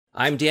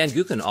I'm Dan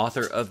Gukin,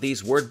 author of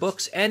these word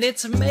books, and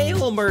it's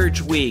Mail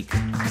Merge Week!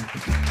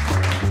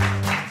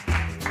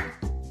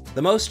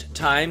 The most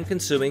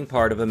time-consuming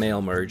part of a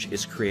mail merge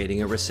is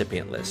creating a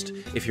recipient list.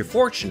 If you're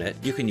fortunate,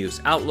 you can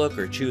use Outlook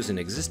or choose an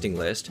existing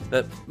list,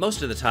 but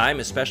most of the time,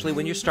 especially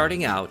when you're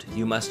starting out,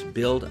 you must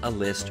build a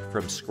list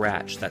from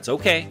scratch. That's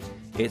okay,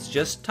 it's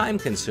just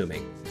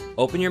time-consuming.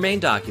 Open your main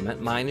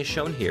document, mine is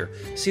shown here.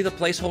 See the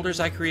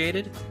placeholders I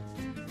created?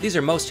 These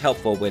are most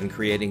helpful when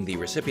creating the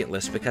recipient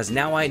list because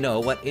now I know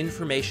what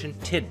information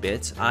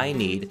tidbits I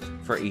need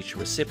for each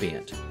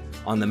recipient.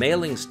 On the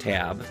Mailings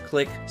tab,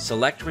 click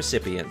Select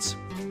Recipients.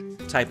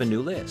 Type a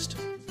new list.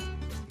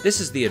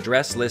 This is the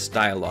address list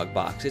dialog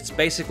box. It's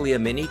basically a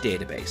mini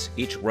database.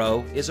 Each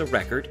row is a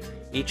record,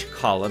 each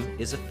column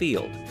is a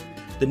field.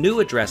 The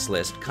new address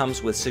list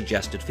comes with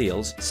suggested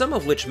fields, some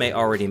of which may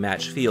already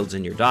match fields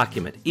in your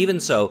document. Even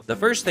so, the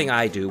first thing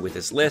I do with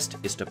this list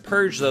is to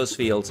purge those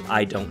fields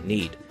I don't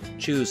need.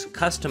 Choose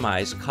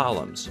Customize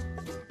Columns.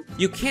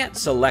 You can't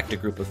select a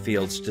group of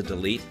fields to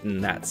delete,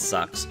 and that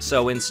sucks.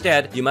 So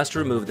instead, you must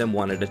remove them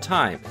one at a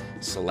time.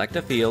 Select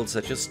a field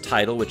such as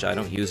title, which I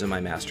don't use in my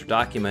master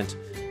document,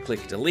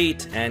 click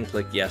Delete, and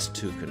click Yes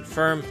to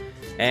confirm.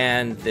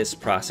 And this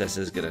process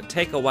is going to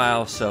take a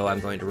while, so I'm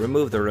going to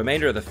remove the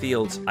remainder of the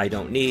fields I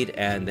don't need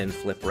and then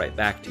flip right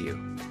back to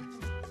you.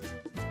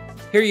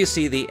 Here you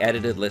see the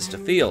edited list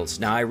of fields.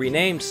 Now I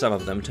renamed some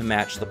of them to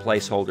match the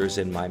placeholders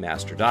in my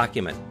master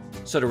document.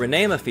 So to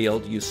rename a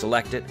field, you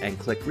select it and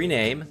click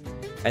Rename,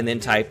 and then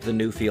type the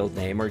new field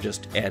name or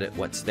just edit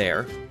what's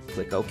there.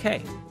 Click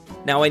OK.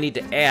 Now I need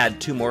to add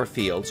two more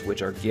fields,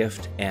 which are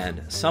gift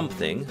and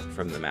something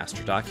from the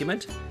master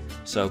document.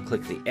 So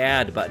click the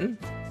Add button.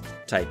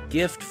 Type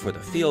gift for the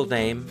field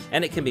name,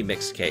 and it can be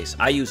mixed case.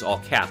 I use all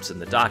caps in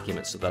the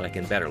document so that I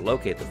can better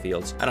locate the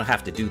fields. I don't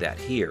have to do that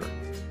here.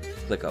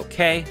 Click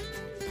OK,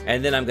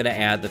 and then I'm going to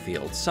add the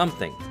field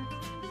something.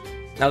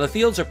 Now the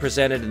fields are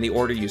presented in the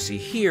order you see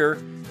here.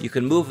 You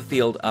can move a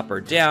field up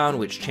or down,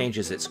 which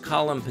changes its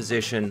column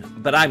position,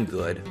 but I'm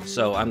good,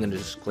 so I'm going to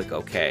just click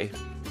OK.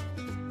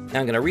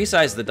 Now I'm going to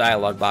resize the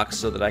dialog box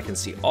so that I can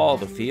see all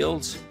the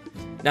fields.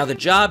 Now the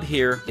job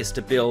here is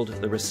to build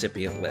the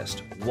recipient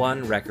list,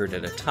 one record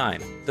at a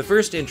time. The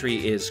first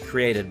entry is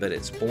created, but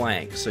it's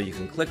blank, so you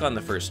can click on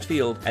the first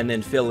field and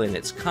then fill in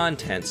its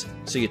contents.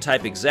 So you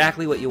type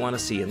exactly what you want to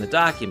see in the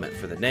document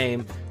for the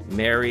name,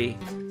 Mary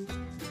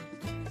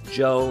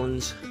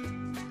Jones,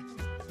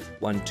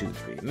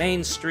 123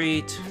 Main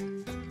Street,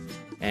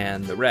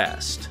 and the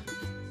rest.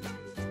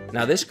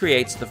 Now this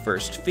creates the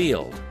first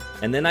field,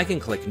 and then I can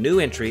click New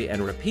Entry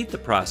and repeat the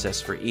process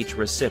for each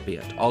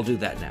recipient. I'll do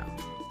that now.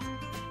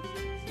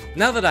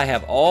 Now that I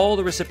have all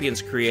the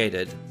recipients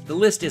created, the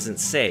list isn't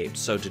saved,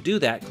 so to do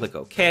that, click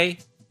OK,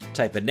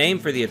 type a name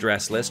for the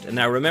address list, and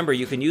now remember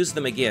you can use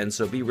them again,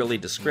 so be really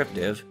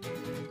descriptive.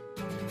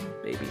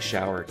 Baby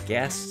shower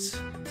guests.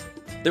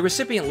 The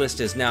recipient list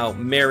is now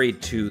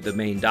married to the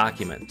main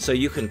document, so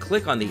you can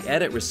click on the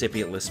Edit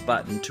Recipient List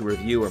button to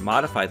review or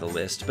modify the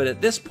list, but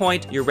at this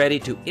point, you're ready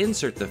to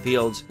insert the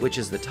fields, which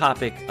is the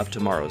topic of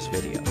tomorrow's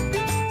video.